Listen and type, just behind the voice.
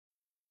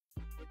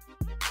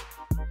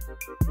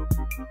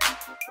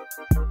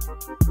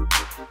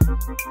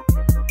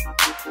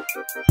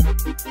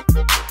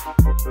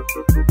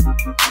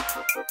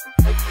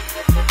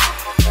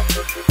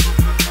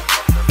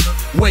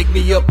Wake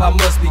me up, I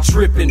must be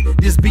trippin'.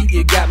 This beat,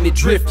 it got me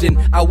drifting.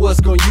 I was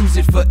gonna use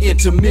it for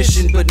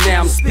intermission, but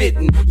now I'm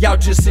spittin'. Y'all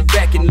just sit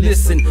back and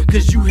listen,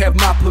 cause you have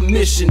my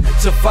permission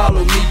to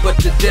follow me, but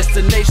the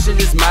destination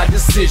is my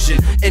decision.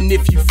 And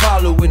if you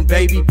followin',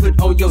 baby,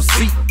 put on your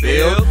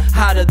seatbelt.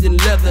 Hotter than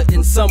leather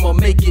in summer,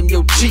 making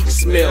your cheeks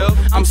smell.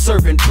 I'm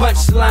serving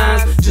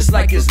punchlines just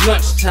like it's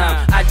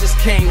lunchtime. I just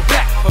came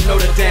back from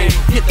Notre Dame,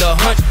 hit the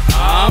hunch.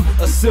 I'm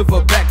a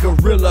silverback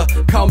gorilla,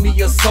 call me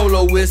a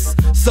soloist.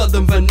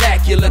 Southern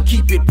vernacular,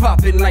 keep it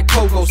poppin' like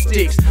pogo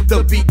sticks.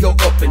 The beat go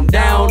up and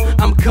down,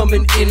 I'm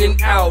coming in and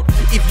out.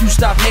 If you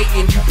stop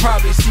hating, you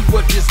probably see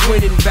what this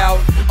winning bout.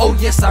 Oh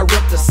yes, I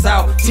rep the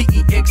South,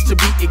 TEX to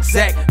be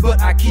exact,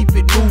 but I keep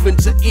it moving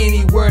to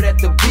anywhere that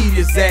the beat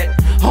is at.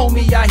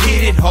 Homie, I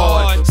hit it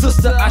hard,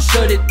 sister, I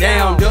shut it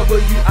down.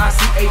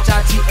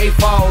 WICHITA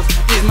Falls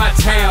is my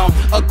town.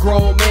 A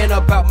grown man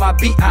about my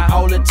beat, I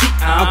all the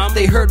T-I'm.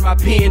 They heard my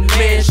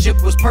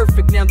penmanship was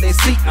perfect, now they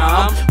see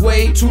I'm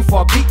way too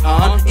far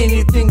beyond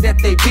anything that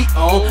they beat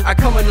on. I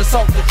come and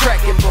assault the track,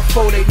 and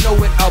before they know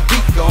it, I'll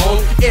be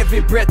gone.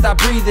 Every breath I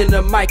breathe in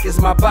the mic is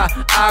my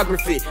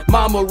biography.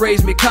 Mama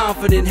raised me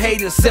confident,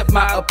 hate accept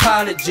my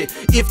apology.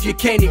 If you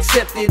can't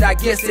accept it, I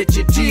guess that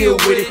you deal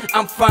with it.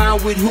 I'm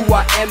fine with who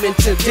I am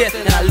until death,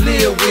 and I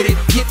live with it.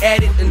 Get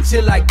at it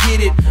until I get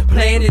it,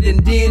 plan it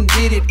and then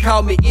did it.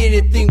 Call me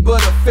anything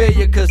but a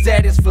failure, cause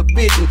that is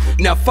forbidden.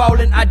 Now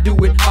falling, I do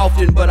it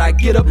often, but I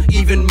get up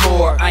even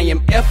more. I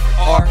am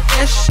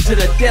FRS to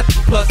the death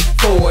plus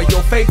 4.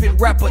 Your favorite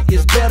rapper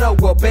is better,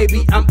 well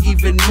baby, I'm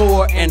even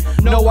more. And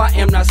no, I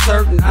am not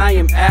certain, I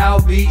am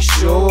I'll be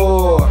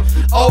sure.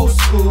 Old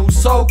school,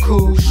 so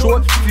cool,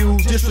 short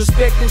fuse,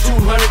 disrespecting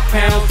 200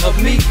 pounds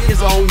of me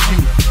is on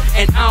you.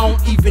 And I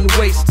don't even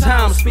waste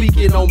time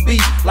speaking on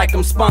beat like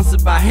I'm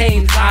sponsored by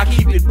Hanes. I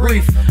keep it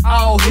brief.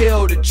 All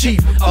hail the chief,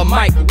 a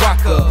mic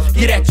rocker.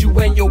 Get at you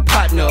and your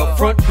partner.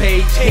 Front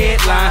page,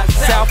 headline,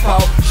 Southpaw,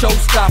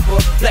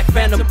 showstopper, Black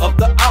Phantom of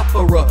the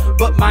Opera.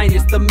 But mine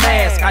is the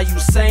mask. I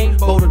use same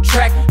boat a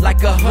track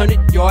like a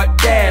 100-yard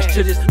dash.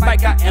 To this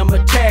mic I am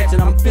attached,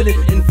 and I'm feeling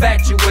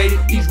infatuated.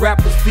 These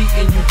rappers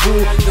beating you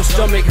bull. Your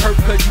stomach hurt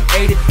cause you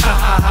ate it. Ha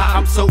ha ha,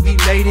 I'm so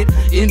elated.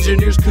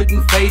 Engineers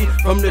couldn't fade it.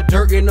 From the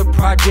dirt in the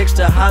project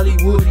to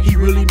Hollywood, he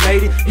really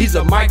made it. He's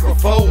a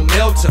microphone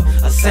melter,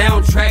 a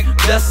soundtrack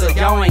blesser.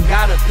 Y'all ain't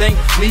gotta thank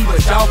me,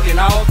 but y'all can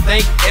all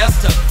thank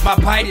Esther. My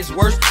bite is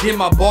worse than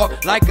my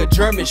bark, like a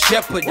German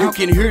shepherd. You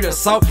can hear the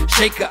salt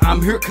shaker,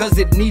 I'm here cause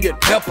it needed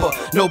pepper.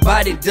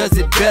 Nobody does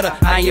it better,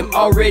 I am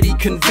already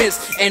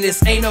convinced. And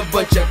this ain't a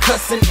bunch of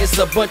cussing, it's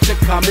a bunch of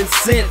common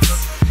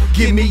sense.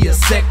 Give me a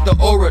sec, the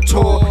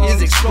orator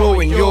is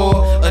exploring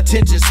your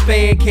attention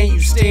span. Can you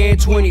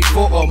stand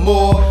 24 or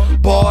more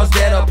bars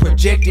that are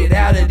projected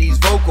out of these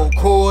vocal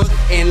cords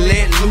and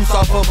let loose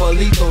off of a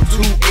lethal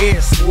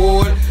two-edged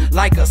sword?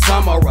 Like a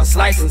samurai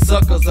slicing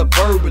suckers up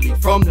verbally.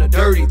 From the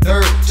dirty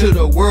third to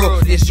the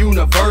world, it's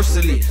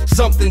universally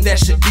something that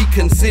should be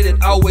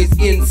considered always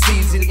in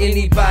season.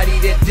 Anybody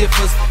that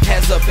differs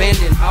has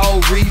abandoned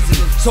all reason.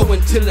 So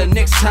until the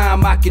next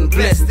time I can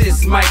bless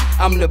this mic,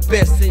 I'm the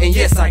best, and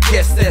yes, I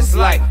guess that's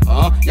life.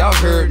 Y'all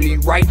heard me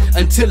right.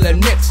 Until the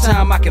next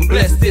time I can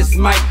bless this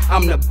mic,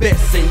 I'm the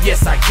best, and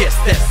yes, I guess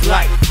that's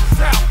life.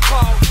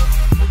 Southpaw.